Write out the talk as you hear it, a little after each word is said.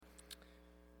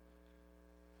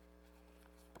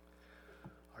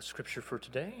Our scripture for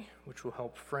today, which will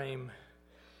help frame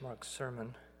Mark's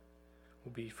sermon,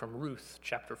 will be from Ruth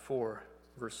chapter 4,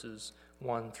 verses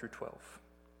 1 through 12.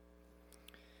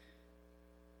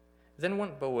 Then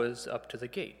went Boaz up to the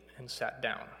gate and sat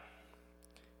down.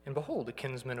 And behold, a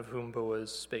kinsman of whom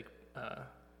Boaz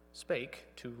spake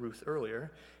to Ruth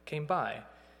earlier came by,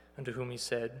 unto whom he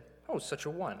said, "Oh, such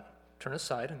a one, turn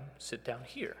aside and sit down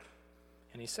here."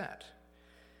 And he sat.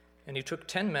 And he took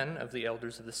 10 men of the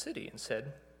elders of the city and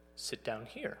said, "Sit down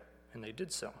here." And they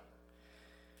did so.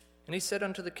 And he said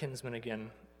unto the kinsman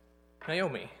again,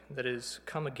 "Naomi, that is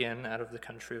come again out of the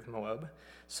country of Moab,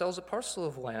 sells a parcel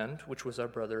of land which was our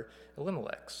brother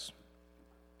Elimelech's.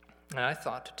 And I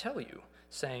thought to tell you,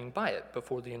 saying, Buy it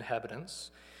before the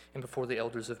inhabitants and before the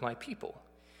elders of my people.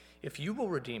 If you will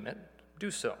redeem it, do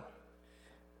so.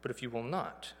 But if you will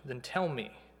not, then tell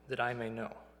me, that I may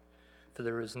know. For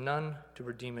there is none to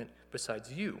redeem it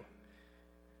besides you,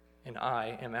 and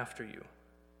I am after you."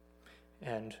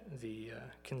 And the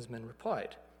kinsman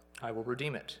replied, "I will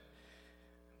redeem it."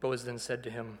 Boaz then said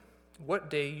to him, "What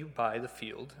day you buy the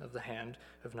field of the hand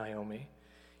of Naomi,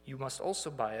 you must also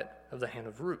buy it of the hand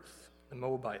of Ruth, the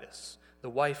Moabitess, the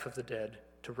wife of the dead,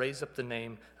 to raise up the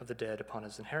name of the dead upon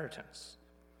his inheritance."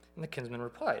 And the kinsman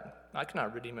replied, "I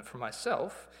cannot redeem it for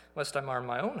myself, lest I mar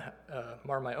my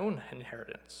own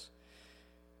inheritance.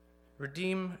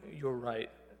 Redeem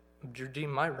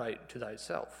my right to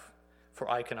thyself, for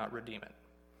I cannot redeem it."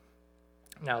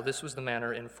 Now this was the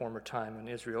manner in former time in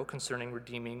Israel concerning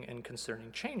redeeming and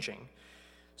concerning changing.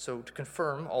 So to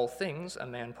confirm all things, a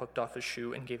man plucked off his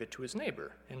shoe and gave it to his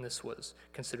neighbor, and this was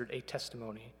considered a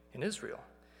testimony in Israel.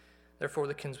 Therefore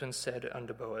the kinsman said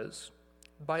unto Boaz,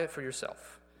 "Buy it for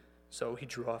yourself." So he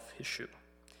drew off his shoe.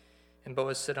 And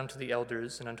Boaz said unto the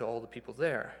elders and unto all the people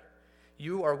there,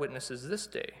 "You are witnesses this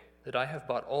day that I have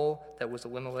bought all that was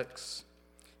Elimelech's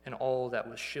and all that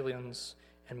was Chilion's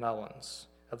and Mahlon's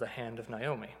of the hand of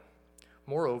Naomi.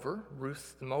 Moreover,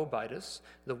 Ruth the Moabitess,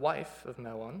 the wife of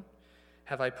Mahlon,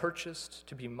 have I purchased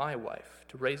to be my wife,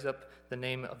 to raise up the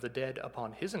name of the dead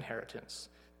upon his inheritance,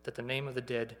 that the name of the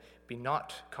dead be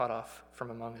not cut off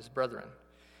from among his brethren,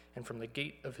 and from the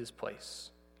gate of his place.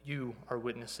 You are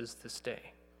witnesses this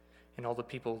day." And all the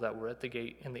people that were at the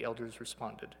gate and the elders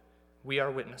responded, "We are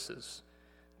witnesses.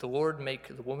 The Lord make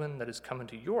the woman that is come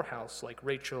into your house like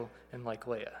Rachel and like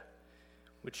Leah,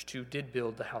 which two did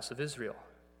build the house of Israel.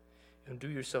 And do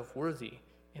yourself worthy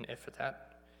in Ephrathah,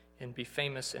 and be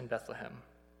famous in Bethlehem.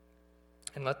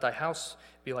 And let thy house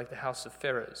be like the house of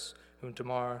Pharez, whom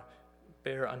Tamar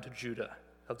bare unto Judah,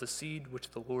 of the seed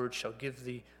which the Lord shall give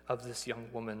thee of this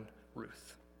young woman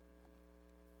Ruth."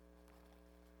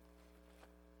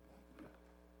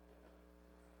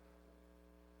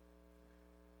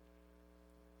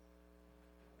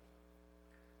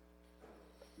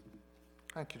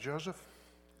 Thank you, Joseph.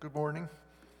 Good morning.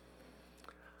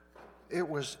 It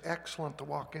was excellent to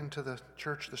walk into the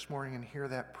church this morning and hear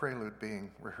that prelude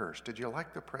being rehearsed. Did you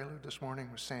like the prelude this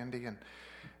morning with Sandy and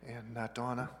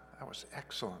Donna? That was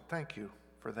excellent. Thank you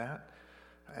for that.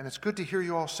 And it's good to hear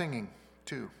you all singing,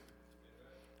 too.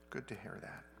 Good to hear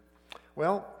that.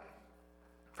 Well,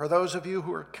 for those of you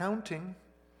who are counting,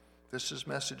 this is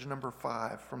message number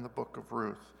 5 from the book of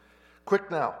Ruth.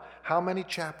 Quick now, how many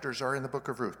chapters are in the book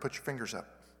of Ruth? Put your fingers up.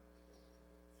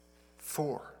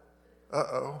 4.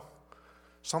 Uh-oh.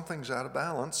 Something's out of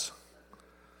balance.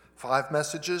 5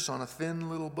 messages on a thin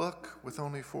little book with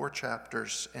only 4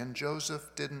 chapters, and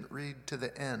Joseph didn't read to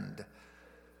the end.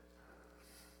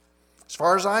 As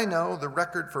far as I know, the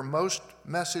record for most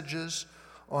messages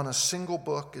on a single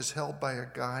book is held by a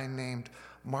guy named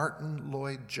Martin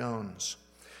Lloyd-Jones.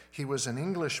 He was an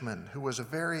Englishman who was a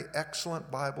very excellent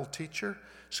Bible teacher,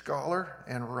 scholar,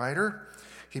 and writer.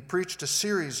 He preached a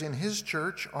series in his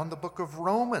church on the book of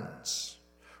Romans.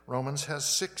 Romans has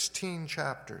 16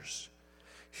 chapters.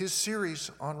 His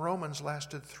series on Romans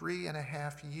lasted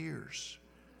 3.5 years.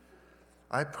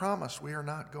 I promise we are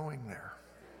not going there.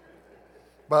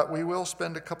 But we will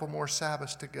spend a couple more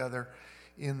Sabbaths together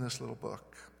in this little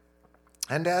book.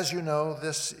 And as you know,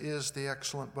 this is the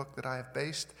excellent book that I have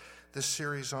based this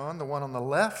series on. The one on the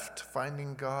left,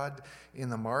 Finding God in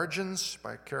the Margins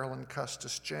by Carolyn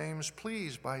Custis James.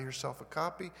 Please buy yourself a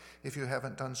copy if you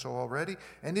haven't done so already.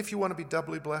 And if you want to be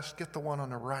doubly blessed, get the one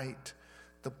on the right,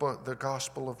 the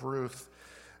Gospel of Ruth.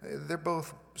 They're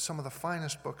both some of the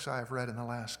finest books I've read in the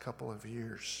last couple of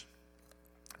years.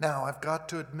 Now, I've got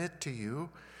to admit to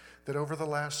you that over the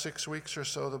last 6 weeks or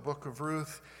so, the book of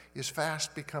Ruth is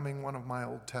fast becoming one of my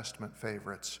Old Testament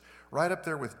favorites. Right up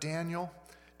there with Daniel,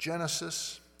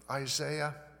 Genesis,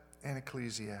 Isaiah, and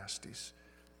Ecclesiastes.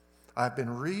 I've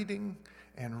been reading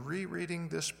and rereading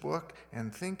this book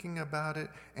and thinking about it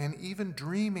and even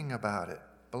dreaming about it,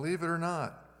 believe it or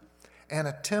not, and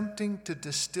attempting to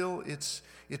distill its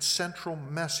central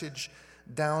message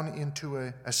down into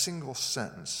a single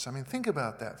sentence. I mean, think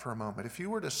about that for a moment. If you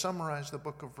were to summarize the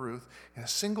book of Ruth in a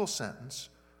single sentence,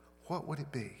 what would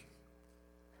it be?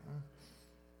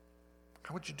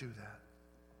 How would you do that?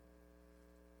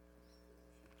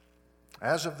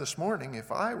 As of this morning,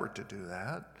 if I were to do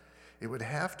that, it would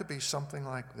have to be something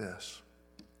like this.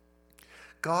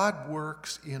 God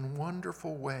works in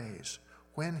wonderful ways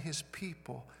when his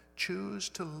people choose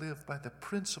to live by the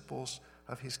principles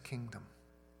of his kingdom.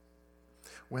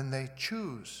 When they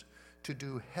choose to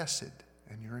do hesed,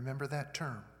 and you remember that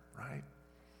term, right?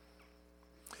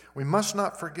 We must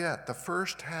not forget the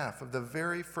first half of the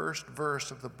very first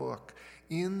verse of the book,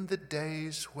 in the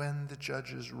days when the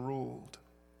judges ruled.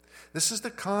 This is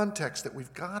the context that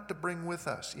we've got to bring with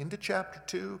us into chapter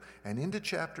 2 and into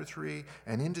chapter 3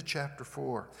 and into chapter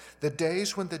 4. The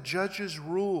days when the judges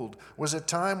ruled was a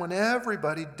time when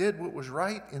everybody did what was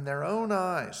right in their own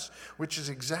eyes, which is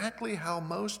exactly how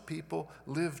most people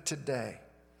live today.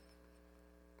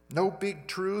 No big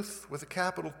truth with a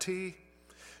capital T,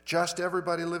 just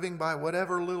everybody living by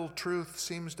whatever little truth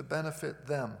seems to benefit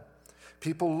them.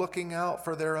 People looking out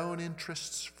for their own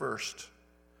interests first.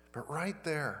 But right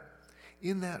there,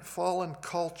 in that fallen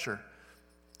culture,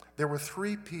 there were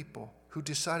 3 people who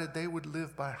decided they would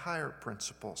live by higher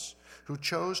principles, who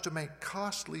chose to make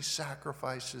costly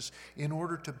sacrifices in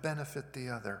order to benefit the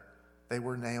other. They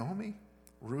were Naomi,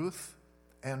 Ruth,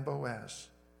 and Boaz.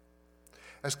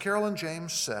 As Carolyn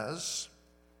James says,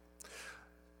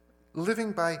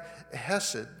 living by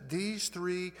hesed, these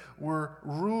 3 were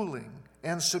ruling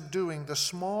and subduing the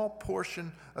small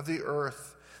portion of the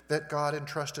earth that God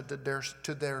entrusted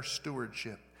to their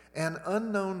stewardship. And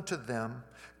unknown to them,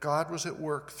 God was at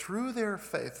work through their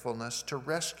faithfulness to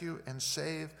rescue and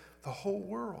save the whole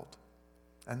world.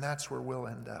 And that's where we'll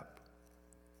end up.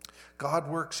 God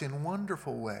works in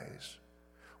wonderful ways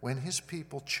when his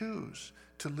people choose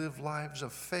to live lives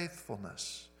of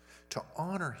faithfulness, to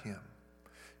honor him,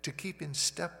 to keep in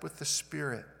step with the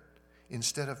Spirit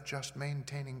instead of just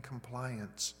maintaining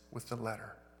compliance with the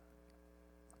letter.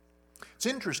 It's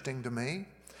interesting to me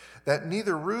that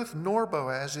neither Ruth nor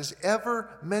Boaz is ever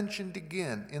mentioned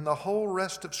again in the whole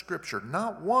rest of Scripture,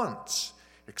 not once,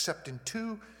 except in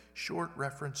 2 short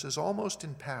references, almost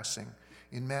in passing,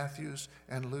 in Matthew's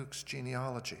and Luke's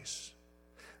genealogies.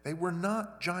 They were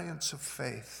not giants of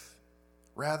faith,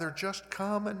 rather just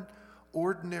common,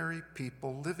 ordinary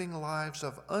people living lives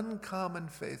of uncommon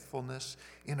faithfulness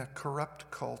in a corrupt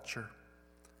culture.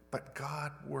 But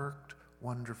God worked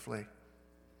wonderfully.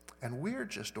 And we're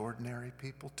just ordinary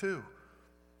people too.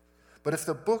 But if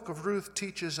the book of Ruth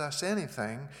teaches us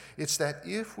anything, it's that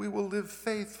if we will live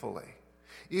faithfully,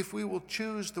 if we will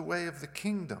choose the way of the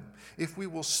kingdom, if we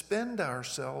will spend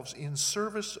ourselves in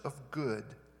service of good,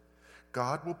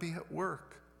 God will be at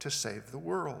work to save the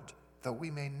world, though we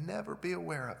may never be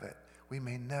aware of it. We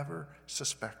may never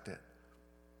suspect it.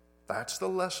 That's the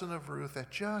lesson of Ruth that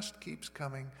just keeps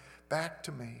coming back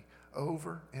to me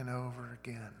over and over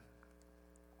again.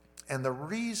 And the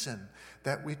reason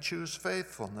that we choose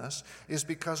faithfulness is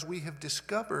because we have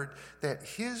discovered that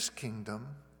his kingdom,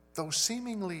 though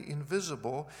seemingly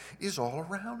invisible, is all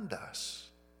around us.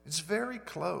 It's very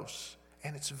close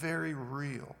and it's very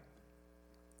real.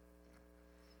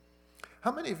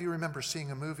 How many of you remember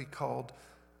seeing a movie called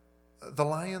The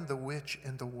Lion, the Witch,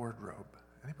 and the Wardrobe?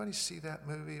 Anybody see that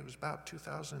movie? It was about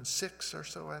 2006 or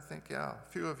so, I think. Yeah,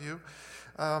 a few of you.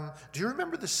 Do you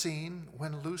remember the scene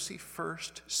when Lucy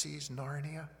first sees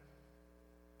Narnia?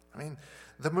 I mean,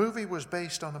 the movie was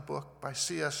based on a book by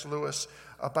C.S. Lewis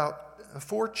about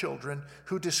 4 children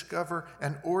who discover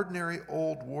an ordinary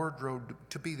old wardrobe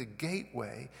to be the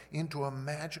gateway into a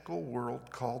magical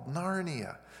world called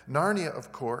Narnia. Narnia,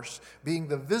 of course, being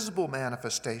the visible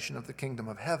manifestation of the kingdom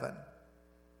of heaven.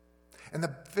 And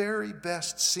the very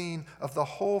best scene of the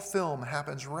whole film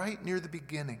happens right near the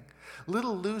beginning.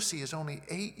 Little Lucy is only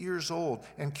 8 years old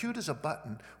and cute as a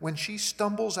button when she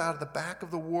stumbles out of the back of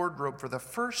the wardrobe for the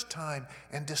first time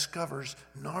and discovers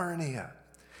Narnia.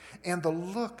 And the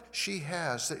look she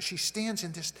has, that she stands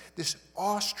in this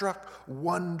awestruck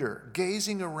wonder,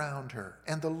 gazing around her.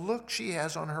 And the look she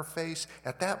has on her face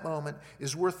at that moment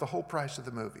is worth the whole price of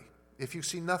the movie. If you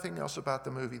see nothing else about the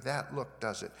movie, that look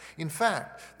does it. In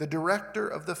fact, the director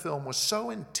of the film was so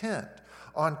intent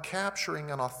on capturing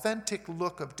an authentic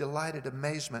look of delighted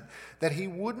amazement that he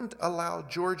wouldn't allow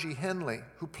Georgie Henley,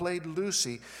 who played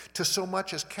Lucy, to so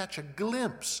much as catch a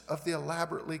glimpse of the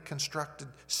elaborately constructed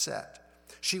set.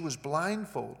 She was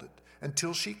blindfolded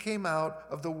until she came out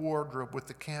of the wardrobe with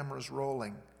the cameras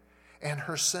rolling, and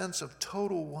her sense of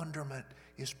total wonderment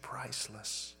is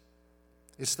priceless.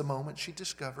 It's the moment she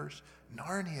discovers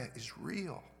Narnia is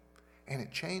real, and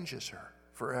it changes her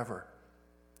forever.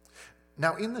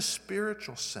 Now, in the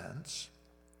spiritual sense,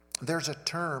 there's a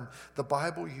term the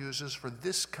Bible uses for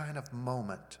this kind of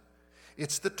moment.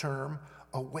 It's the term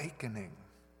awakening.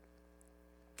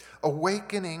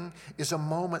 Awakening is a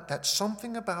moment that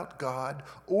something about God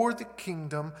or the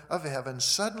kingdom of heaven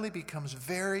suddenly becomes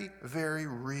very, very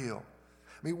real.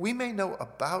 I mean, we may know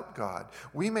about God,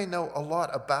 we may know a lot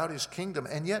about his kingdom,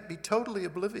 and yet be totally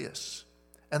oblivious.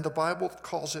 And the Bible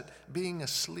calls it being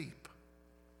asleep.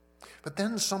 But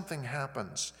then something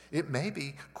happens. It may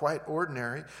be quite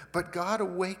ordinary, but God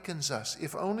awakens us,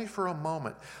 if only for a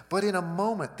moment. But in a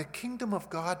moment, the kingdom of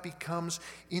God becomes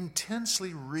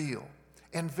intensely real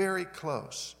and very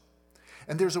close.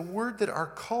 And there's a word that our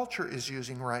culture is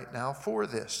using right now for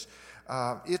this.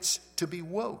 It's to be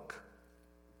woke.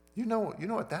 You know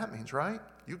what that means, right?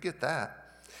 You get that.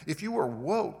 If you are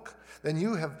woke, then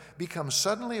you have become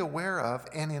suddenly aware of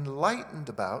and enlightened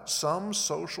about some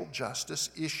social justice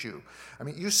issue. I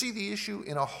mean, you see the issue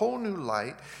in a whole new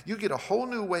light. You get a whole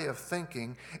new way of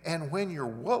thinking. And when you're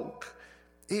woke,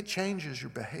 it changes your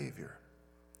behavior.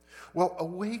 Well,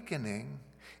 awakening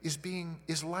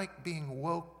is like being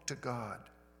woke to God.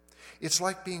 It's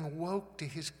like being woke to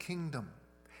his kingdom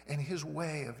and his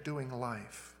way of doing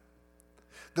life.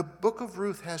 The book of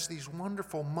Ruth has these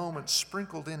wonderful moments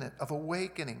sprinkled in it of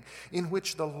awakening, in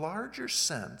which the larger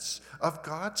sense of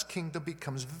God's kingdom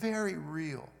becomes very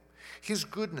real. His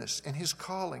goodness and his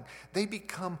calling, they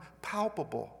become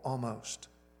palpable almost.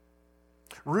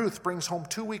 Ruth brings home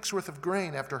 2 weeks' worth of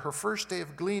grain after her first day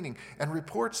of gleaning and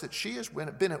reports that she has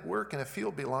been at work in a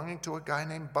field belonging to a guy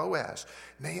named Boaz.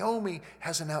 Naomi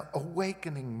has an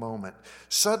awakening moment.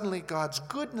 Suddenly, God's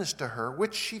goodness to her,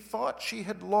 which she thought she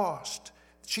had lost,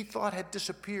 she thought had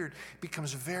disappeared,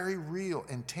 becomes very real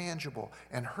and tangible,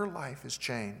 and her life is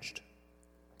changed.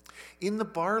 In the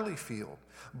barley field,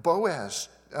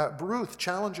 Ruth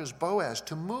challenges Boaz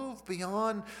to move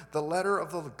beyond the letter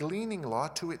of the gleaning law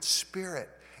to its spirit.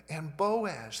 And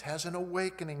Boaz has an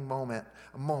awakening moment.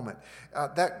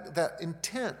 That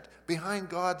intent behind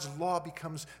God's law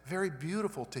becomes very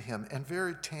beautiful to him and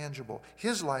very tangible.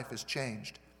 His life is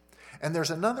changed. And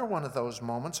there's another one of those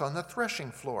moments on the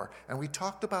threshing floor, and we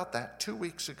talked about that 2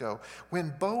 weeks ago,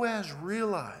 when Boaz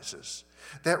realizes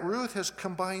that Ruth has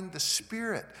combined the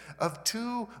spirit of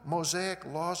two Mosaic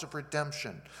laws of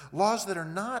redemption, laws that are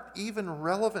not even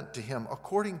relevant to him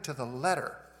according to the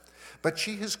letter, but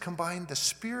she has combined the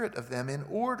spirit of them in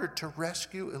order to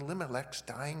rescue Elimelech's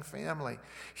dying family.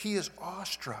 He is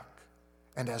awestruck,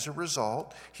 and as a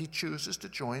result, he chooses to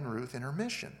join Ruth in her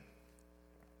mission.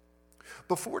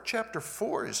 Before chapter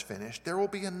 4 is finished, there will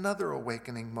be another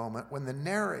awakening moment when the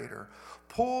narrator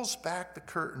pulls back the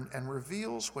curtain and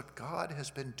reveals what God has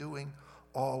been doing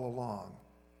all along.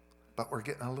 But we're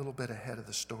getting a little bit ahead of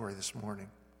the story this morning.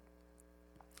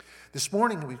 This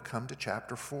morning we've come to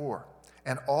chapter 4,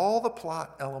 and all the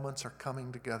plot elements are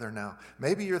coming together now.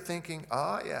 Maybe you're thinking,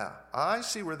 yeah, I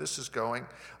see where this is going.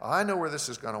 I know where this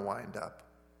is going to wind up.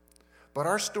 But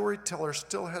our storyteller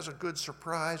still has a good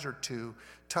surprise or two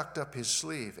tucked up his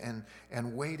sleeve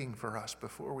and waiting for us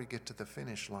before we get to the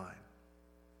finish line.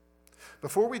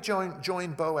 Before we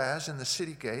join Boaz in the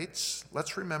city gates,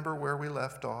 let's remember where we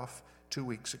left off 2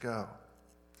 weeks ago.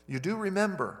 You do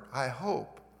remember, I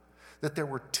hope, that there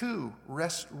were two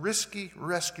risky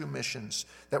rescue missions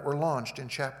that were launched in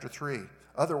chapter 3,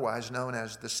 otherwise known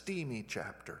as the steamy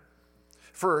chapter.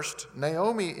 First,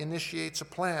 Naomi initiates a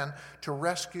plan to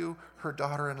rescue her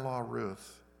daughter-in-law,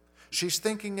 Ruth. She's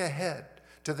thinking ahead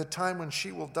to the time when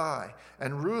she will die,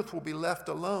 and Ruth will be left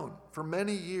alone for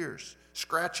many years,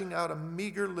 scratching out a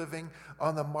meager living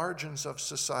on the margins of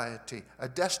society, a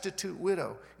destitute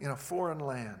widow in a foreign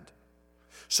land.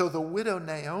 So the widow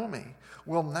Naomi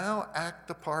will now act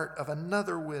the part of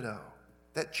another widow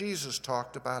that Jesus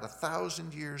talked about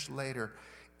 1,000 years later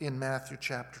in Matthew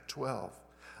chapter 12.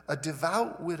 A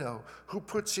devout widow who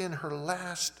puts in her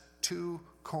last 2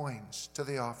 coins to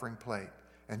the offering plate.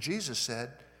 And Jesus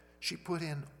said she put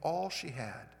in all she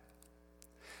had.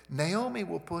 Naomi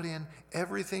will put in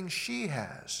everything she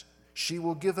has. She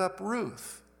will give up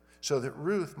Ruth so that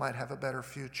Ruth might have a better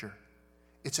future.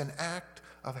 It's an act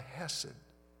of hesed,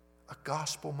 a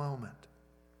gospel moment.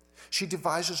 She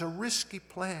devises a risky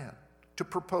plan to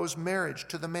propose marriage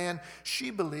to the man she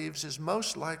believes is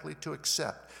most likely to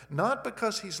accept, not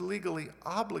because he's legally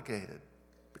obligated,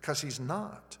 because he's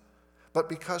not, but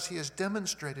because he has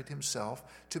demonstrated himself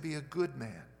to be a good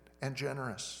man and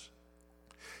generous.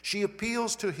 She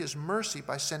appeals to his mercy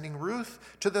by sending Ruth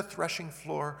to the threshing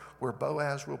floor where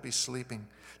Boaz will be sleeping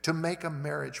to make a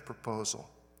marriage proposal.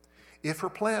 If her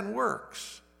plan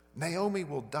works, Naomi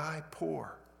will die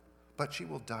poor, but she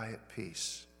will die at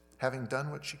peace, having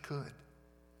done what she could.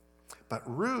 But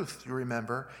Ruth, you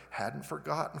remember, hadn't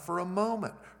forgotten for a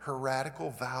moment her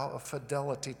radical vow of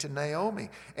fidelity to Naomi.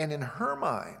 And in her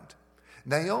mind,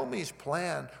 Naomi's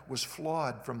plan was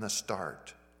flawed from the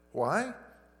start. Why?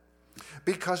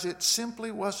 Because it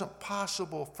simply wasn't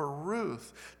possible for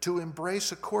Ruth to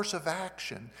embrace a course of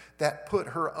action that put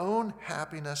her own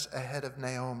happiness ahead of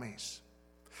Naomi's.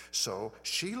 So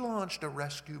she launched a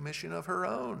rescue mission of her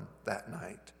own that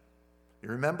night. You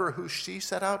remember who she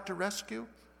set out to rescue?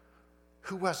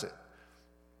 Who was it?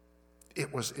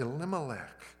 It was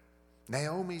Elimelech,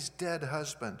 Naomi's dead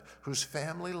husband, whose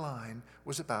family line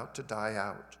was about to die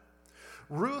out.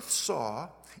 Ruth saw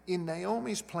in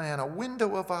Naomi's plan a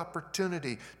window of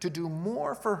opportunity to do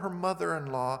more for her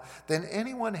mother-in-law than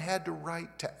anyone had the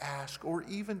right to ask or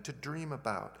even to dream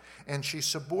about. And she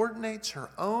subordinates her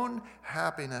own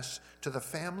happiness to the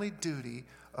family duty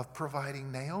of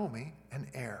providing Naomi an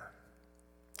heir.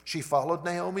 She followed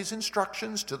Naomi's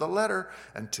instructions to the letter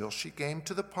until she came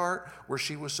to the part where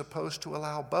she was supposed to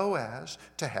allow Boaz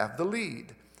to have the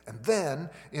lead. And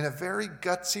then, in a very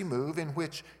gutsy move in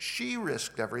which she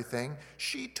risked everything,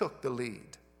 she took the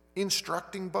lead,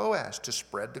 instructing Boaz to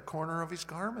spread the corner of his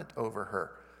garment over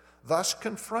her, thus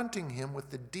confronting him with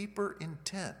the deeper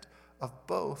intent of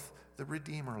both the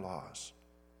Redeemer laws.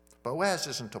 Boaz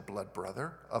isn't a blood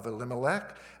brother of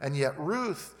Elimelech, and yet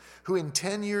Ruth, who in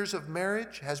 10 years of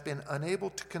marriage has been unable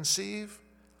to conceive,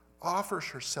 offers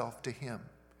herself to him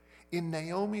in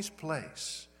Naomi's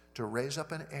place to raise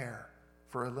up an heir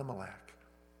for Elimelech.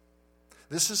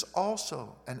 This is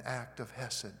also an act of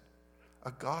hesed,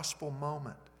 a gospel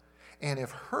moment. And if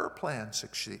her plan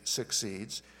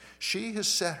succeeds, she has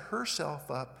set herself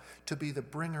up to be the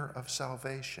bringer of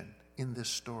salvation in this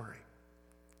story.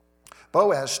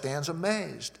 Boaz stands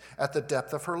amazed at the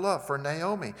depth of her love for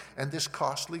Naomi and this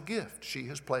costly gift she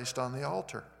has placed on the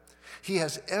altar. He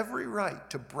has every right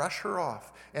to brush her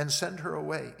off and send her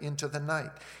away into the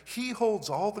night. He holds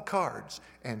all the cards,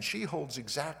 and she holds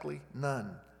exactly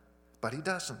none. But he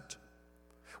doesn't.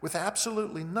 With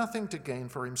absolutely nothing to gain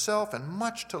for himself and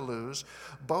much to lose,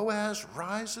 Boaz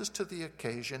rises to the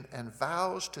occasion and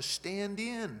vows to stand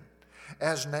in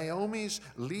as Naomi's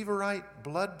Levirate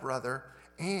blood brother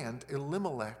and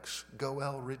Elimelech's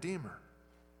Goel Redeemer.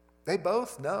 They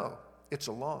both know it's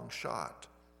a long shot.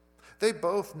 They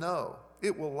both know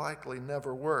it will likely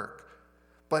never work,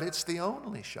 but it's the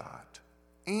only shot.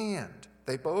 And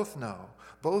they both know,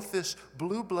 both this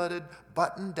blue-blooded,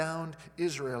 button-down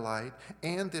Israelite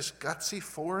and this gutsy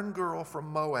foreign girl from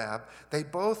Moab, they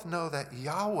both know that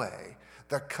Yahweh,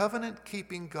 the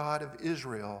covenant-keeping God of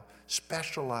Israel,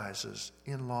 specializes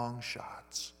in long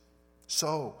shots.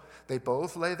 So they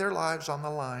both lay their lives on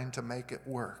the line to make it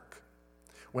work.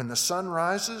 When the sun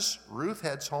rises, Ruth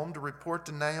heads home to report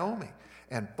to Naomi,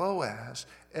 and Boaz,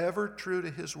 ever true to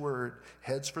his word,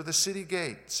 heads for the city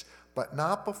gates, but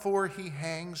not before he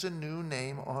hangs a new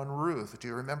name on Ruth. Do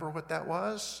you remember what that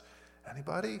was?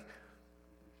 Anybody?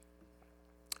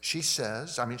 She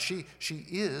says, she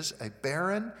is a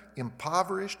barren,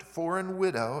 impoverished foreign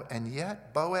widow, and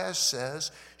yet Boaz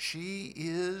says she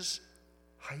is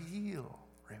Hayil.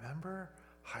 Remember?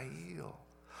 Hayil.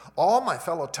 All my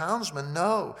fellow townsmen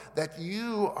know that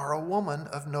you are a woman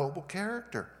of noble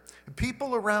character.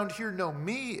 People around here know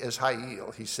me as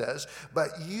Hayil, he says, but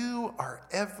you are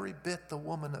every bit the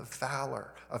woman of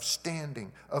valor, of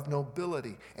standing, of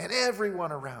nobility, and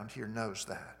everyone around here knows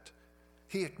that.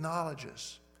 He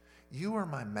acknowledges, you are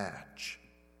my match.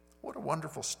 What a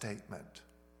wonderful statement.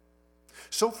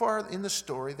 So far in the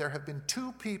story, there have been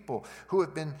two people who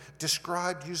have been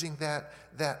described using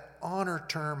that honor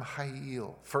term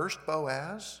Hayil. First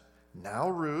Boaz, now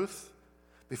Ruth.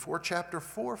 Before chapter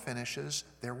 4 finishes,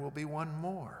 there will be one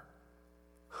more.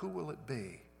 Who will it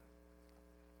be?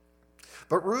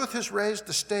 But Ruth has raised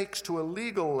the stakes to a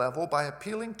legal level by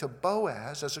appealing to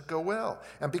Boaz as a Goel.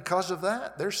 And because of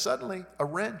that, there's suddenly a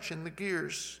wrench in the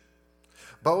gears.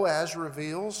 Boaz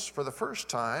reveals for the first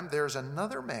time there's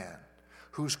another man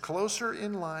who's closer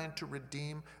in line to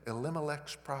redeem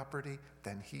Elimelech's property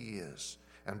than he is.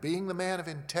 And being the man of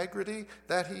integrity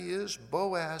that he is,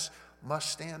 Boaz must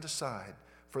stand aside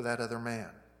for that other man.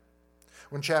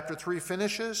 When chapter 3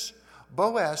 finishes,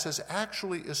 Boaz has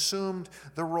actually assumed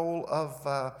the role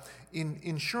of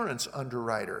insurance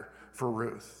underwriter for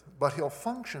Ruth, but he'll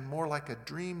function more like a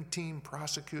dream team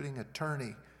prosecuting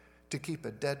attorney to keep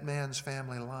a dead man's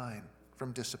family line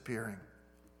from disappearing.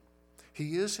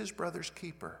 He is his brother's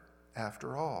keeper,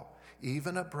 after all,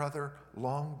 even a brother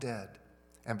long dead.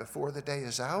 And before the day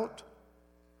is out,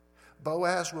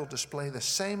 Boaz will display the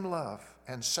same love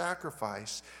and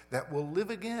sacrifice that will live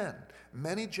again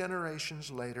many generations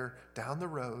later down the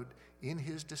road in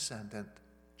his descendant,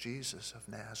 Jesus of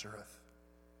Nazareth.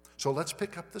 So let's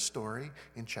pick up the story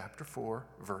in chapter 4,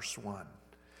 verse 1.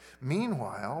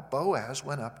 Meanwhile, Boaz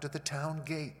went up to the town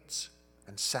gates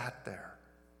and sat there.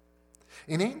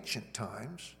 In ancient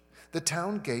times, the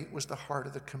town gate was the heart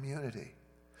of the community.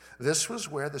 This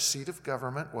was where the seat of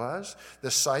government was,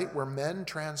 the site where men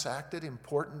transacted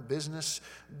important business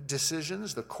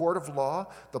decisions, the court of law,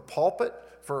 the pulpit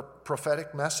for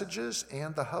prophetic messages,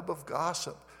 and the hub of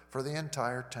gossip for the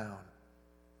entire town.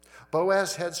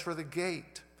 Boaz heads for the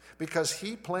gate because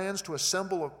he plans to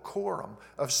assemble a quorum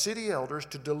of city elders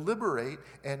to deliberate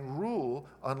and rule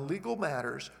on legal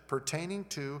matters pertaining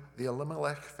to the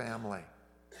Elimelech family.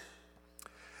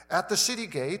 At the city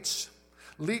gates,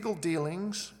 legal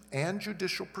dealings and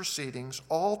judicial proceedings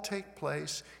all take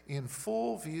place in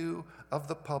full view of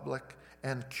the public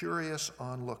and curious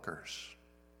onlookers.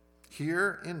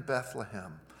 Here in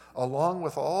Bethlehem, along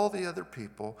with all the other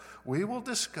people, we will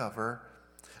discover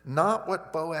not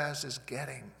what Boaz is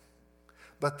getting,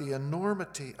 but the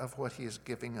enormity of what he is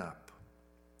giving up.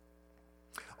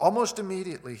 Almost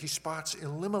immediately, he spots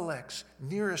Elimelech's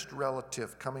nearest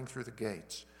relative coming through the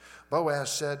gates.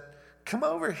 Boaz said, "Come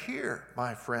over here,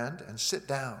 my friend, and sit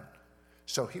down."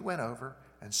 So he went over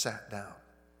and sat down.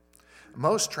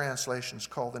 Most translations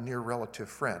call the near relative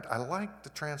friend. I like the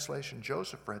translation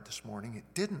Joseph read this morning.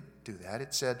 It didn't do that.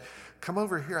 It said, "Come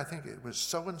over here." I think it was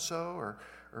so-and-so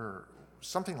or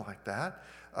something like that.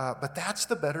 But that's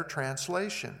the better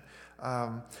translation.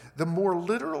 The more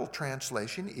literal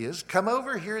translation is, "Come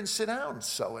over here and sit down,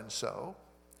 so-and-so."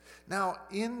 Now,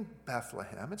 in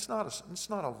Bethlehem, it's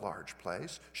not a large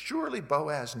place. Surely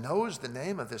Boaz knows the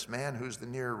name of this man who's the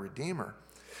near redeemer.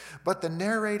 But the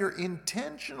narrator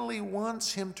intentionally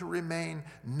wants him to remain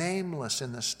nameless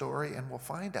in the story, and we'll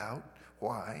find out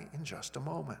why in just a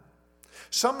moment.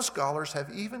 Some scholars have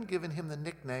even given him the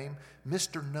nickname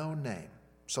Mr. No Name,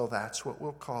 so that's what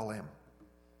we'll call him.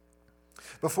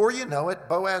 Before you know it,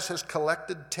 Boaz has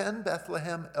collected 10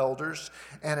 Bethlehem elders,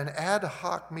 and an ad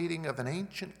hoc meeting of an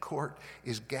ancient court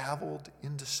is gavelled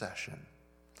into session.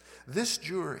 This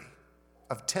jury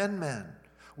of 10 men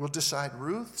will decide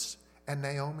Ruth's and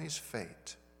Naomi's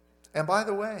fate. And by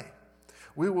the way,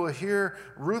 we will hear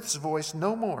Ruth's voice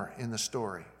no more in the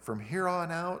story. From here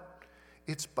on out,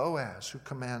 it's Boaz who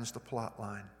commands the plot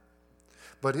line.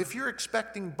 But if you're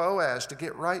expecting Boaz to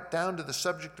get right down to the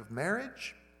subject of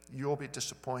marriage, you'll be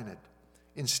disappointed.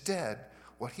 Instead,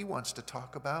 what he wants to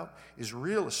talk about is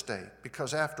real estate,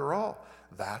 because after all,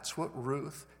 that's what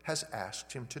Ruth has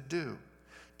asked him to do,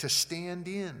 to stand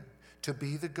in, to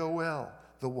be the Goel,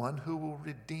 the one who will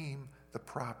redeem the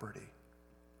property.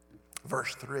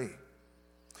 Verse 3.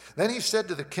 Then he said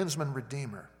to the kinsman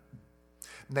redeemer,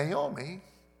 "Naomi,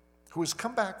 who has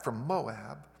come back from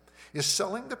Moab, is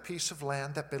selling the piece of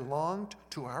land that belonged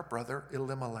to our brother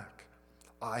Elimelech.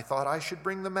 I thought I should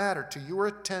bring the matter to your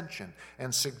attention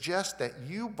and suggest that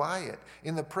you buy it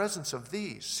in the presence of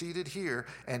these seated here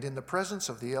and in the presence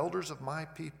of the elders of my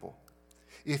people.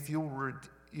 If you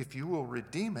will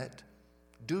redeem it,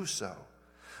 do so.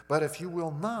 But if you will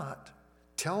not,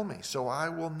 tell me, so I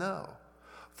will know.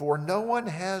 For no one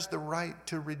has the right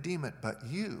to redeem it but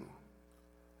you,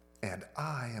 and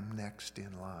I am next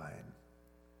in line."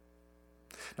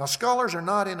 Now, scholars are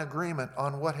not in agreement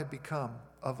on what had become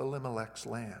of Elimelech's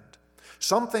land.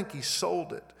 Some think he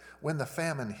sold it when the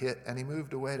famine hit and he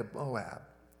moved away to Moab.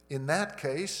 In that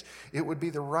case, it would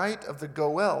be the right of the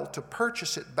Goel to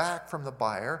purchase it back from the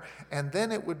buyer, and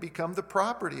then it would become the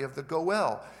property of the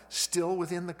Goel, still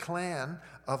within the clan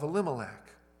of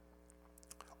Elimelech.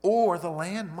 Or the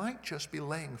land might just be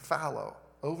laying fallow,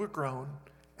 overgrown,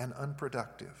 and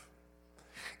unproductive.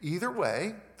 Either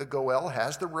way, the Goel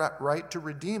has the right to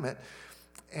redeem it,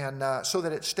 and so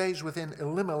that it stays within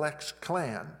Elimelech's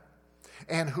clan.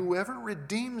 And whoever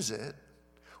redeems it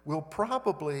will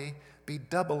probably be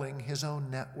doubling his own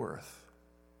net worth.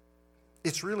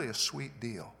 It's really a sweet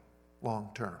deal,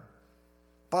 long term.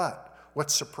 But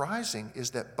what's surprising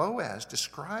is that Boaz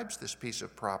describes this piece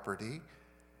of property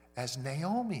as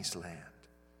Naomi's land.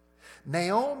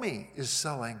 Naomi is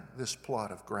selling this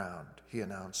plot of ground, he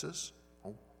announces.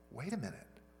 Oh, wait a minute.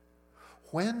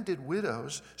 When did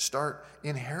widows start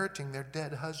inheriting their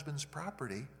dead husband's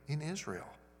property in Israel?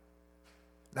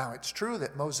 Now, it's true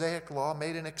that Mosaic law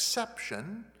made an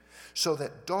exception so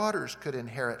that daughters could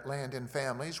inherit land in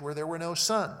families where there were no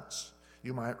sons.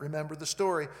 You might remember the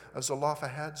story of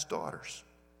Zelophehad's daughters.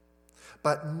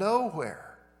 But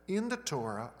nowhere in the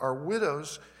Torah are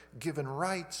widows given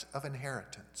rights of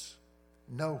inheritance.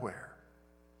 Nowhere.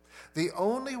 The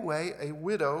only way a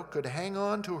widow could hang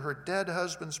on to her dead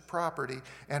husband's property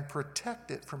and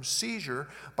protect it from seizure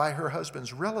by her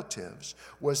husband's relatives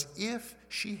was if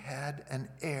she had an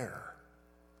heir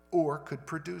or could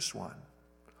produce one.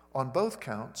 On both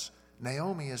counts,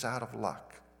 Naomi is out of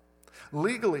luck.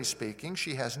 Legally speaking,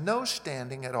 she has no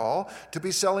standing at all to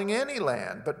be selling any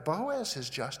land, but Boaz has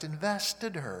just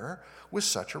invested her with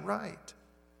such a right.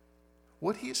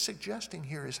 What he is suggesting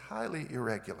here is highly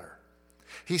irregular.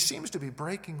 He seems to be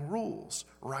breaking rules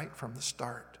right from the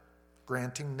start,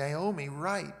 granting Naomi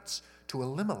rights to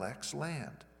Elimelech's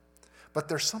land. But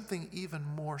there's something even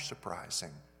more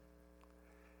surprising.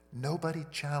 Nobody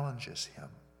challenges him.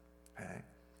 Okay?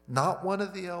 Not one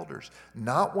of the elders,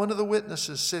 not one of the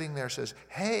witnesses sitting there says,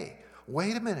 hey,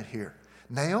 wait a minute here.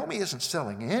 Naomi isn't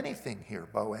selling anything here,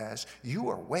 Boaz. You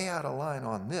are way out of line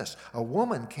on this. A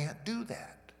woman can't do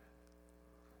that.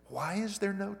 Why is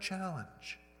there no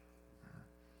challenge?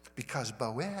 Because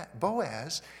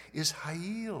Boaz is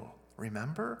Hayil,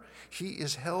 remember? He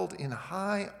is held in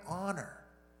high honor.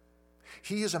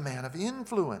 He is a man of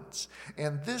influence,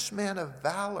 and this man of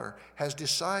valor has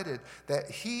decided that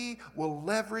he will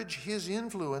leverage his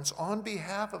influence on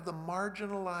behalf of the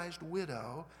marginalized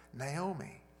widow,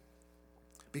 Naomi.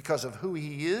 Because of who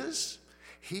he is,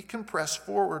 he can press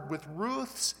forward with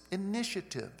Ruth's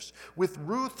initiatives, with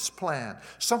Ruth's plan,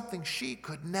 something she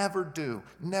could never do,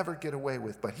 never get away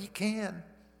with, but he can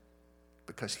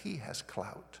because he has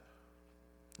clout.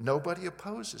 Nobody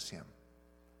opposes him.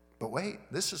 But wait,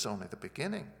 this is only the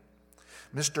beginning.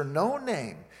 Mr. No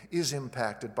Name is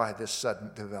impacted by this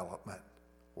sudden development.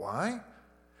 Why?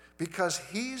 Because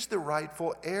he's the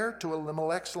rightful heir to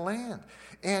Elimelech's land,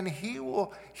 and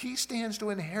he stands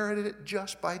to inherit it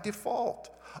just by default.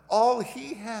 All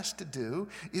he has to do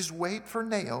is wait for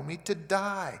Naomi to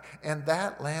die, and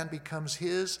that land becomes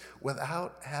his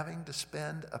without having to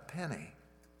spend a penny.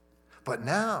 But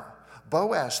now,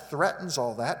 Boaz threatens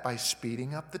all that by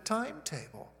speeding up the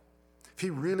timetable. If he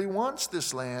really wants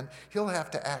this land, he'll have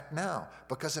to act now,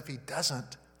 because if he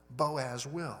doesn't, Boaz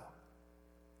will.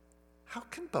 How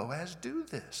can Boaz do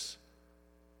this?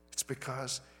 It's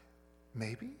because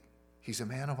maybe he's a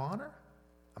man of honor,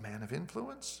 a man of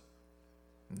influence.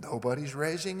 Nobody's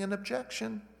raising an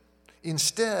objection.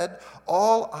 Instead,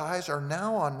 all eyes are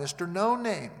now on Mr. No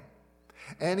Name.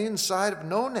 And inside of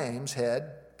No Name's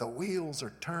head, the wheels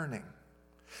are turning.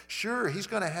 Sure, he's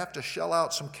going to have to shell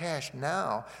out some cash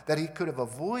now that he could have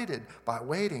avoided by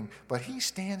waiting, but he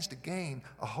stands to gain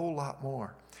a whole lot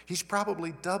more. He's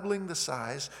probably doubling the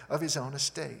size of his own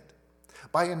estate.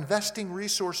 By investing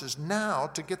resources now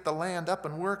to get the land up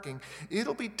and working,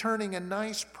 it'll be turning a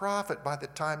nice profit by the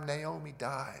time Naomi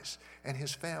dies and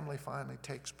his family finally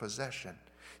takes possession.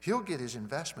 He'll get his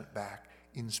investment back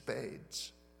in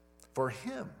spades. For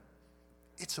him,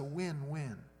 it's a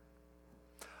win-win.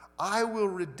 I will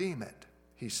redeem it,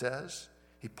 he says.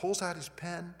 He pulls out his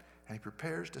pen and he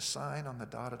prepares to sign on the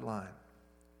dotted line.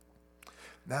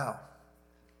 Now,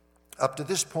 up to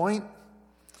this point,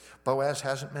 Boaz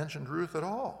hasn't mentioned Ruth at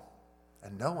all,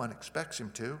 and no one expects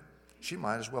him to. She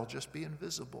might as well just be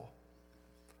invisible.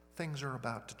 Things are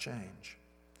about to change.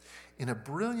 In a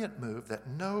brilliant move that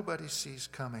nobody sees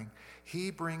coming,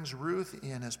 he brings Ruth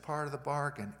in as part of the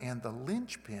bargain and the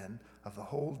linchpin of the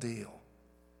whole deal.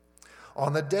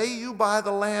 On the day you buy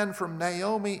the land from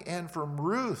Naomi and from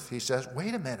Ruth, he says,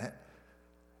 wait a minute.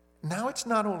 Now it's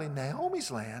not only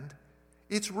Naomi's land,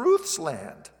 it's Ruth's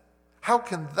land. How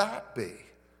can that be?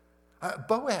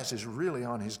 Boaz is really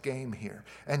on his game here,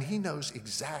 and he knows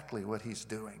exactly what he's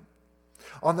doing.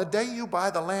 On the day you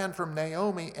buy the land from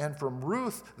Naomi and from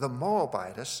Ruth the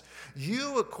Moabitess,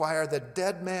 you acquire the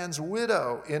dead man's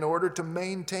widow in order to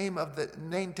maintain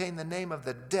the name of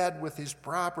the dead with his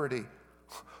property.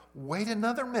 Wait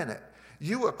another minute.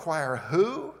 You acquire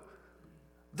who?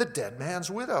 The dead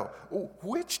man's widow.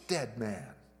 Which dead man?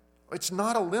 It's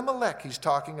not Elimelech he's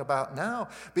talking about now,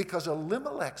 because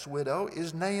Elimelech's widow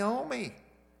is Naomi,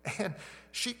 and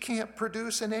she can't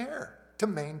produce an heir to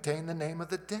maintain the name of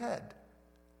the dead.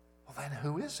 Well, then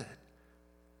who is it?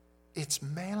 It's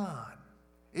Mahlon.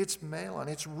 It's Mahlon.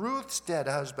 It's Ruth's dead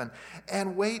husband.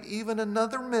 And wait even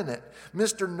another minute.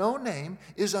 Mr. No Name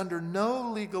is under no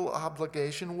legal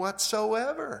obligation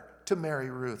whatsoever to marry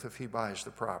Ruth if he buys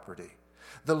the property.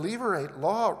 The Levirate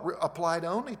law applied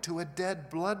only to a dead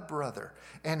blood brother,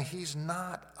 and he's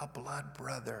not a blood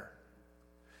brother.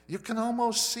 You can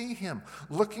almost see him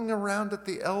looking around at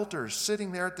the elders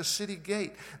sitting there at the city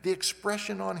gate, the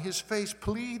expression on his face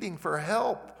pleading for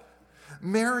help.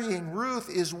 Marrying Ruth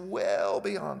is well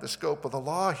beyond the scope of the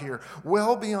law here,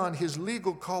 well beyond his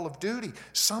legal call of duty.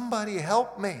 Somebody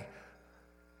help me.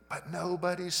 But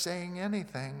nobody's saying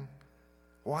anything.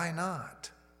 Why not?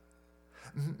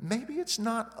 Maybe it's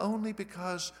not only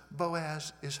because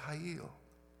Boaz is Ha'il.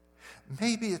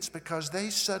 Maybe it's because they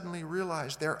suddenly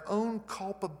realize their own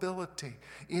culpability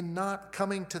in not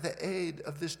coming to the aid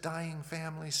of this dying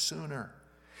family sooner.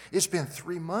 It's been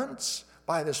 3 months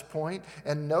by this point,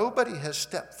 and nobody has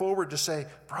stepped forward to say,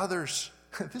 brothers,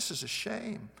 this is a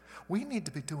shame. We need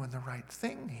to be doing the right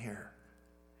thing here.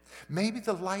 Maybe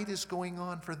the light is going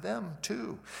on for them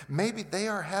too. Maybe they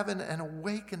are having an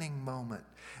awakening moment,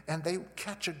 and they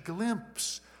catch a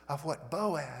glimpse of what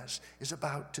Boaz is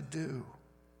about to do.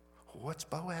 What's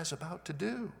Boaz about to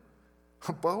do?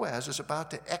 Boaz is about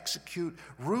to execute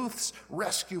Ruth's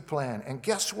rescue plan. And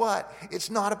guess what? It's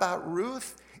not about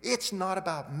Ruth. It's not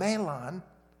about Mahlon.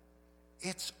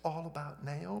 It's all about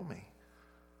Naomi.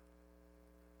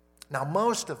 Now,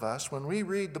 most of us, when we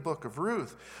read the book of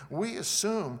Ruth, we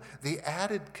assume the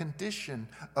added condition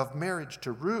of marriage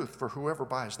to Ruth for whoever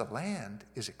buys the land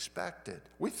is expected.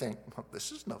 We think, well,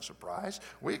 this is no surprise.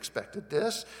 We expected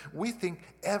this. We think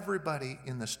everybody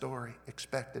in the story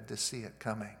expected to see it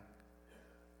coming.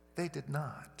 They did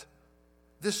not.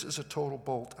 This is a total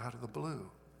bolt out of the blue.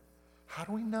 How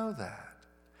do we know that?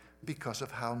 Because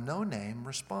of how No Name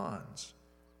responds.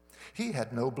 He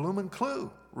had no bloomin'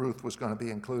 clue Ruth was going to be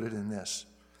included in this,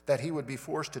 that he would be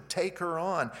forced to take her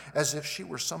on as if she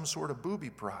were some sort of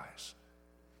booby prize.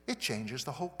 It changes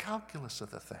the whole calculus of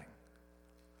the thing.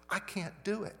 I can't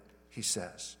do it, he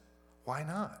says. Why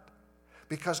not?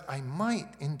 Because I might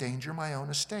endanger my own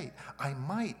estate. I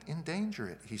might endanger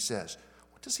it, he says.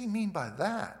 What does he mean by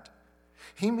that?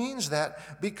 He means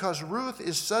that because Ruth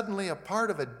is suddenly a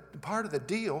part of the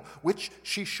deal, which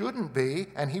she shouldn't be,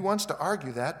 and he wants to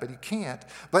argue that, but he can't.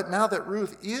 But now that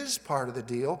Ruth is part of the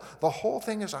deal, the whole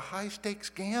thing is a high-stakes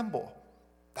gamble.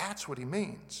 That's what he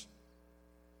means.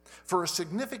 For a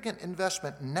significant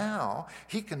investment now,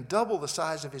 he can double the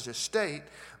size of his estate,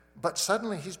 but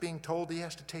suddenly he's being told he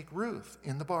has to take Ruth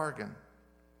in the bargain.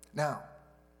 Now,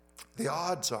 the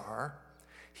odds are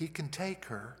he can take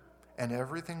her and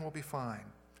everything will be fine.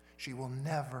 She will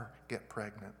never get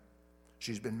pregnant.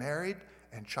 She's been married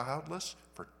and childless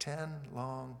for 10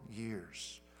 long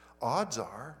years. Odds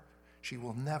are she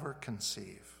will never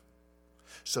conceive.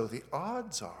 So the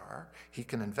odds are he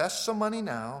can invest some money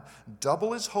now,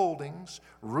 double his holdings,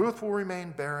 Ruth will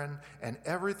remain barren, and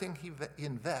everything he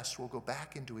invests will go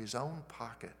back into his own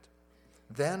pocket.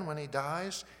 Then when he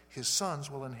dies, his sons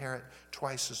will inherit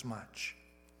twice as much.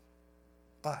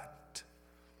 But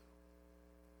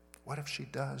what if she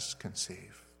does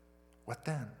conceive? What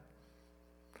then?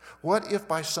 What if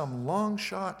by some long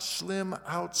shot, slim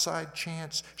outside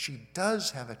chance she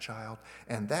does have a child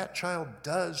and that child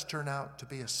does turn out to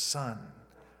be a son?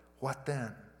 What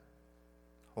then?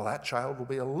 Well, that child will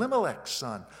be Elimelech's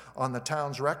son on the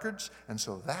town's records, and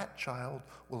so that child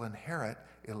will inherit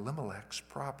Elimelech's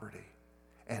property.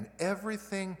 And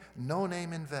everything No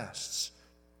Name invests,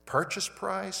 purchase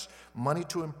price, money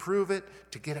to improve it,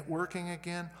 to get it working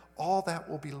again, all that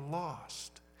will be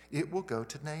lost. It will go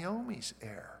to Naomi's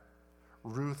heir,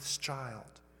 Ruth's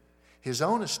child. His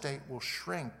own estate will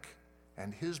shrink,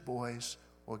 and his boys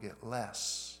will get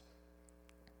less.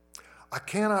 I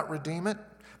cannot redeem it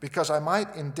because I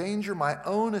might endanger my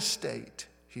own estate,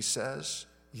 he says.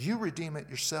 You redeem it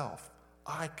yourself.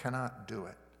 I cannot do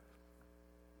it.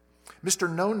 Mr.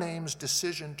 No Name's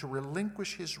decision to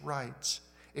relinquish his rights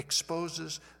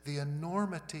exposes the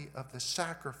enormity of the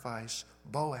sacrifice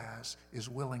Boaz is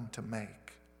willing to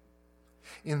make.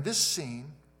 In this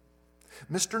scene,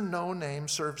 Mr. No Name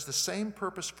serves the same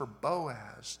purpose for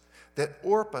Boaz that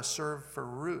Orpah served for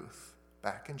Ruth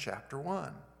back in chapter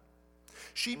 1.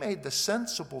 She made the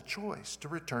sensible choice to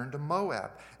return to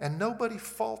Moab, and nobody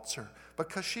faults her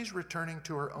because she's returning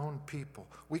to her own people.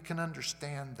 We can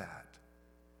understand that.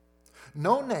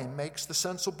 No Name makes the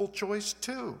sensible choice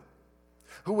too.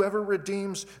 Whoever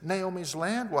redeems Naomi's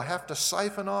land will have to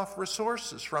siphon off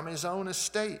resources from his own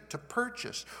estate to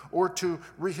purchase or to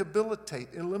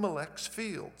rehabilitate Elimelech's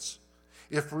fields.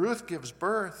 If Ruth gives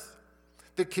birth,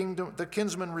 the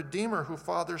kinsman redeemer who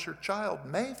fathers her child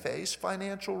may face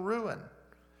financial ruin.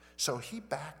 So he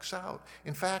backs out.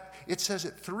 In fact, it says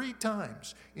it 3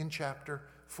 times in chapter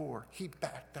 4. He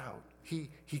backed out. He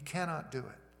cannot do it.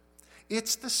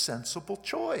 It's the sensible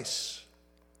choice.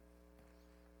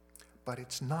 But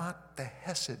it's not the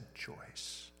Hesed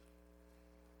choice.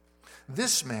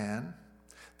 This man,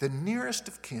 the nearest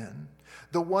of kin,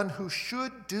 the one who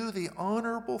should do the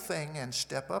honorable thing and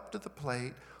step up to the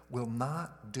plate, will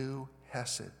not do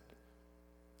hesed.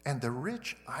 And the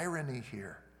rich irony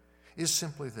here is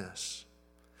simply this: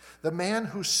 the man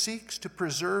who seeks to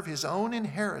preserve his own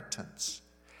inheritance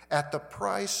at the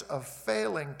price of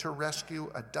failing to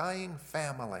rescue a dying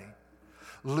family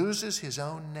loses his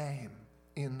own name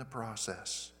in the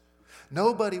process.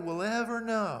 Nobody will ever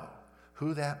know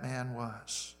who that man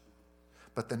was,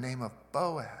 but the name of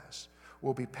Boaz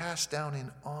will be passed down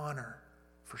in honor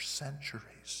for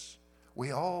centuries.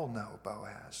 We all know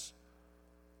Boaz.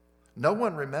 No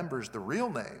one remembers the real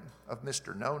name of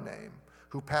Mr. No Name,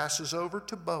 who passes over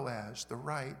to Boaz the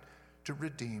right to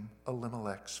redeem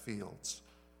Elimelech's fields.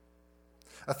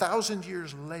 1,000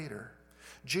 years later,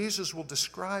 Jesus will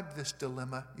describe this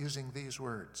dilemma using these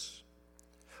words: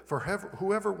 "For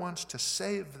whoever wants to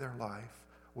save their life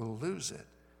will lose it,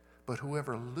 but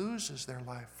whoever loses their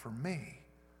life for me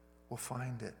will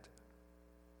find it."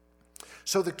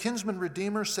 So the kinsman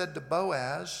redeemer said to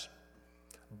Boaz,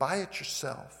 "Buy it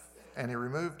yourself," and he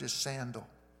removed his sandal.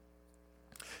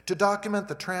 To document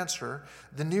the transfer,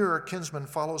 the nearer kinsman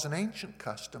follows an ancient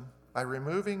custom by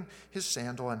removing his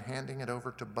sandal and handing it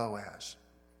over to Boaz.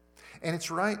 And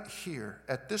it's right here,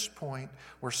 at this point,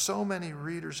 where so many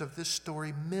readers of this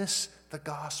story miss the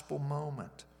gospel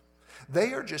moment.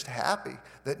 They are just happy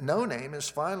that No Name is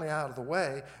finally out of the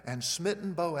way and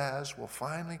smitten Boaz will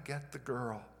finally get the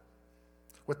girl.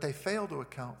 What they fail to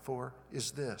account for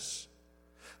is this: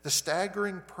 the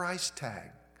staggering price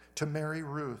tag to marry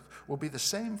Ruth will be the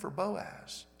same for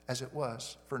Boaz as it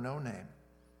was for No Name.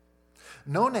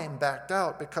 No Name backed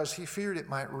out because he feared it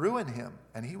might ruin him,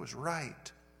 and he was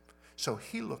right. So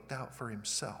he looked out for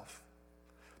himself.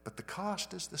 But the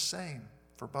cost is the same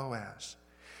for Boaz.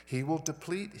 He will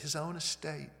deplete his own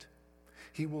estate.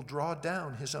 He will draw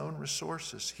down his own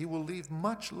resources. He will leave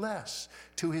much less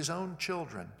to his own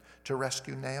children to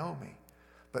rescue Naomi.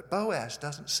 But Boaz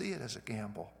doesn't see it as a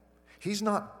gamble. He's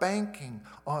not banking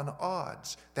on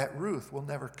odds that Ruth will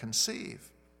never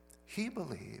conceive. He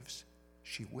believes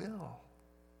she will.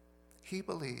 He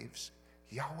believes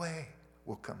Yahweh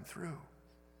will come through.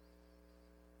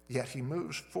 Yet he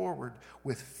moves forward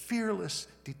with fearless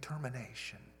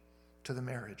determination to the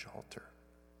marriage altar.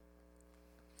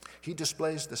 He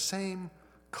displays the same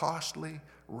costly,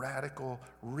 radical,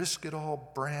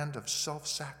 risk-it-all brand of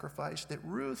self-sacrifice that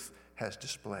Ruth has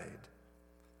displayed.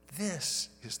 This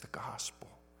is the gospel.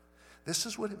 This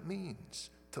is what it means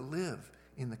to live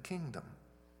in the kingdom.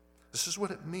 This is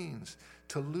what it means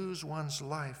to lose one's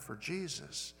life for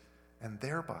Jesus and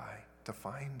thereby to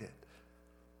find it.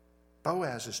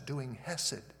 Boaz is doing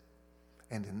hesed,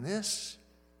 and in this,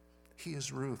 he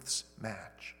is Ruth's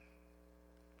match.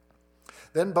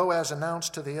 Then Boaz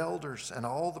announced to the elders and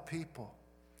all the people,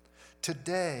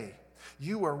 "Today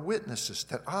you are witnesses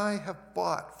that I have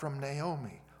bought from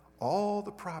Naomi all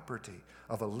the property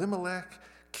of Elimelech,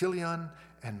 Kilion,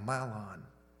 and Mahlon.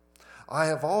 I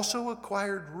have also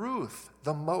acquired Ruth,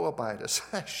 the Moabitess."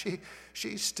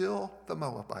 She's still the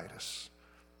Moabitess.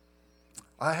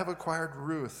 "I have acquired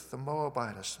Ruth, the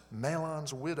Moabitess,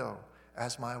 Mahlon's widow,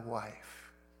 as my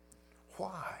wife."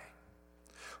 Why?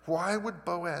 Why would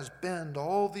Boaz bend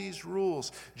all these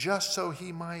rules just so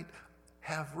he might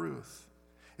have Ruth?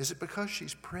 Is it because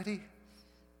she's pretty?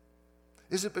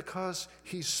 Is it because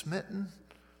he's smitten?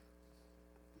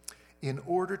 In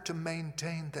order to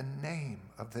maintain the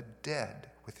name of the dead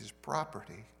with his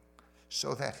property,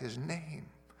 so that his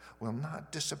name will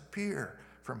not disappear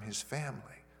from his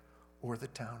family or the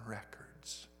town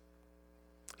records.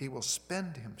 He will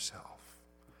spend himself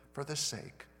for the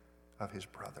sake of his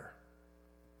brother.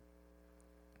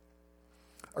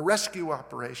 A rescue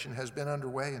operation has been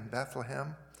underway in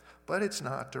Bethlehem, but it's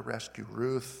not to rescue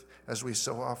Ruth, as we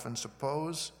so often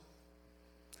suppose.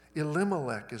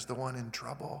 Elimelech is the one in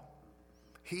trouble.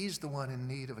 He's the one in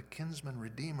need of a kinsman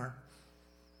redeemer.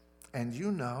 And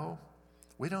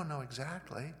we don't know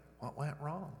exactly what went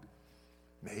wrong.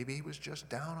 Maybe he was just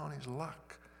down on his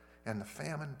luck, and the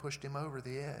famine pushed him over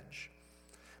the edge.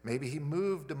 Maybe he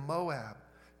moved to Moab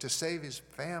to save his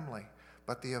family,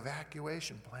 but the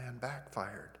evacuation plan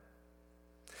backfired.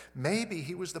 Maybe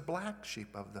he was the black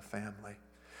sheep of the family,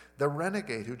 the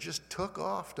renegade who just took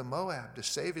off to Moab to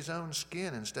save his own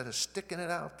skin instead of sticking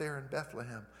it out there in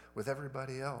Bethlehem with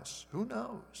everybody else. Who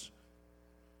knows?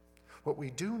 What we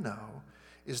do know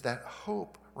is that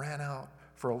hope ran out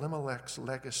for Elimelech's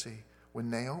legacy when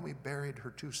Naomi buried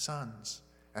her 2 sons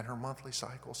and her monthly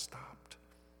cycle stopped.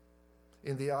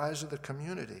 In the eyes of the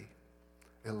community,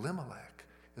 Elimelech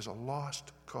is a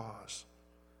lost cause,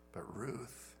 but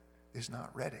Ruth is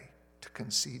not ready to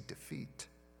concede defeat.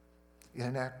 In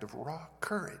an act of raw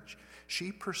courage,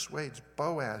 she persuades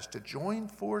Boaz to join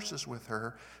forces with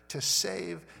her to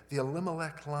save the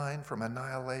Elimelech line from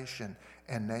annihilation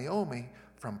and Naomi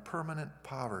from permanent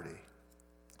poverty.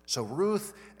 So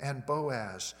Ruth and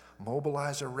Boaz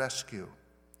mobilize a rescue.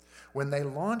 When they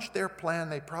launched their plan,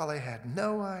 they probably had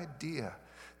no idea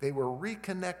they were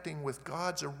reconnecting with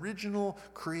God's original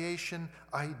creation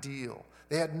ideal.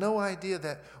 They had no idea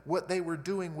that what they were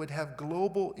doing would have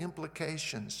global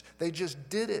implications. They just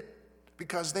did it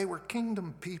because they were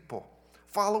kingdom people,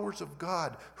 followers of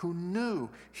God who knew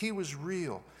He was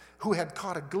real, who had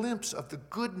caught a glimpse of the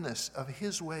goodness of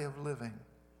His way of living.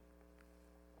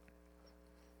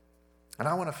 And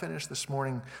I want to finish this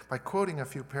morning by quoting a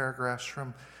few paragraphs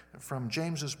from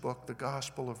James's book, The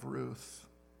Gospel of Ruth.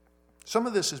 Some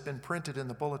of this has been printed in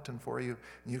the bulletin for you,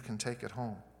 and you can take it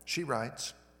home. She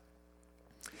writes,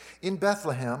 "In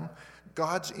Bethlehem,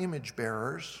 God's image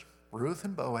bearers, Ruth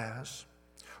and Boaz,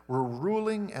 were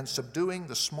ruling and subduing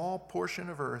the small portion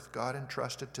of earth God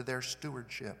entrusted to their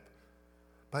stewardship.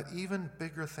 But even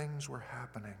bigger things were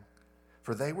happening,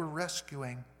 for they were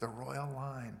rescuing the royal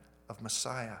line of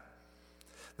Messiah.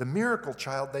 The miracle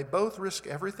child they both risk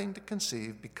everything to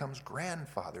conceive becomes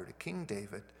grandfather to King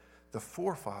David, the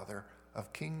forefather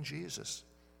of King Jesus.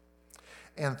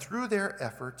 And through their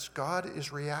efforts, God is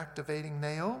reactivating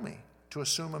Naomi to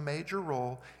assume a major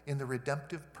role in the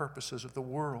redemptive purposes of the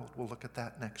world. We'll look at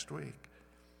that next week.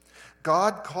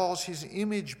 God calls His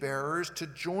image bearers to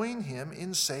join Him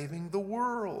in saving the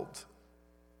world."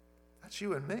 That's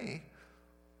you and me.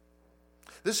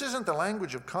 This isn't the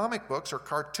language of comic books or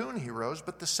cartoon heroes,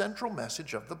 but the central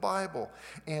message of the Bible.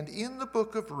 And in the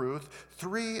book of Ruth,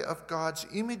 3 of God's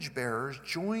image bearers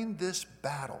joined this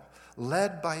battle,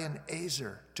 led by an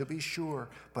Ezer, to be sure.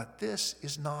 But this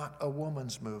is not a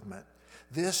woman's movement.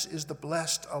 This is the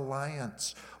blessed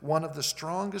alliance, one of the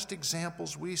strongest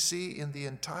examples we see in the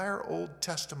entire Old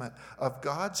Testament of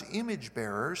God's image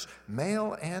bearers,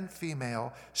 male and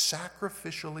female,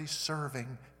 sacrificially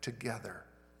serving together.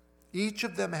 Each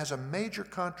of them has a major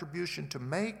contribution to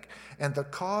make, and the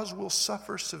cause will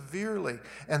suffer severely,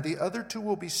 and the other 2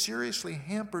 will be seriously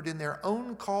hampered in their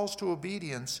own calls to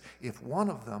obedience if one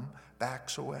of them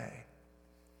backs away.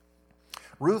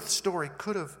 Ruth's story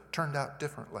could have turned out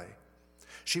differently.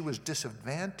 She was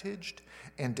disadvantaged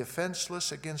and defenseless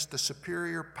against the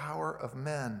superior power of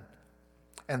men.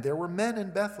 And there were men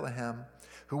in Bethlehem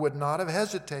who would not have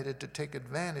hesitated to take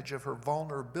advantage of her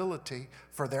vulnerability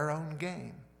for their own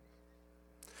gain.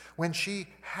 When she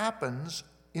happens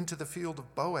into the field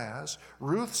of Boaz,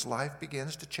 Ruth's life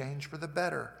begins to change for the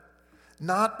better.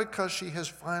 Not because she has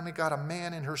finally got a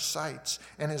man in her sights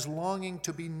and is longing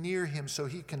to be near him so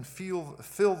he can fill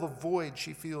the void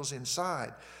she feels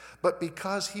inside, but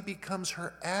because he becomes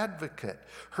her advocate,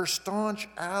 her staunch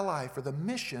ally for the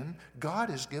mission God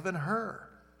has given her.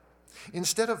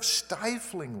 Instead of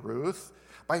stifling Ruth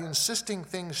by insisting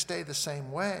things stay the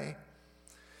same way,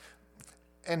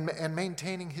 and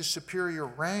maintaining his superior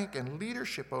rank and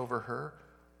leadership over her,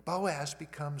 Boaz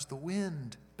becomes the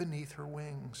wind beneath her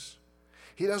wings.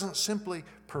 He doesn't simply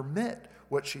permit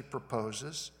what she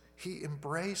proposes, he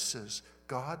embraces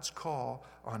God's call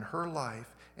on her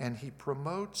life, and he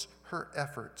promotes her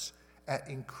efforts at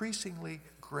increasingly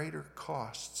greater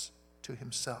costs to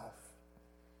himself.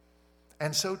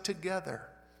 And so together,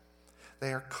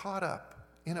 they are caught up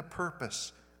in a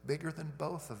purpose bigger than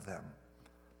both of them.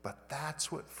 But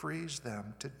that's what frees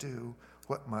them to do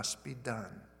what must be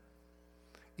done,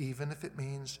 even if it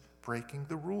means breaking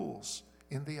the rules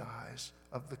in the eyes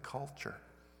of the culture.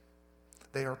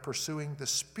 They are pursuing the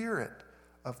spirit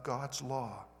of God's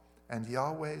law, and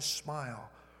Yahweh's smile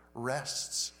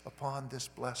rests upon this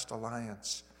blessed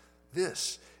alliance.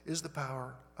 This is the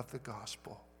power of the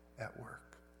gospel at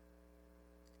work.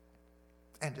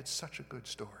 And it's such a good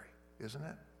story, isn't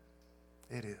it?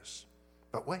 It is.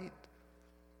 But wait.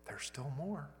 There's still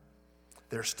more.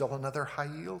 There's still another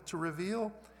Hayil to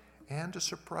reveal and a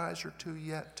surprise or 2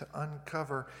 yet to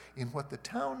uncover in what the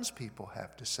townspeople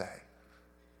have to say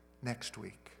next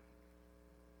week.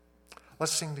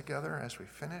 Let's sing together as we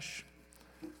finish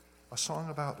a song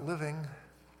about living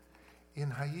in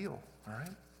Hayil, all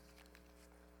right?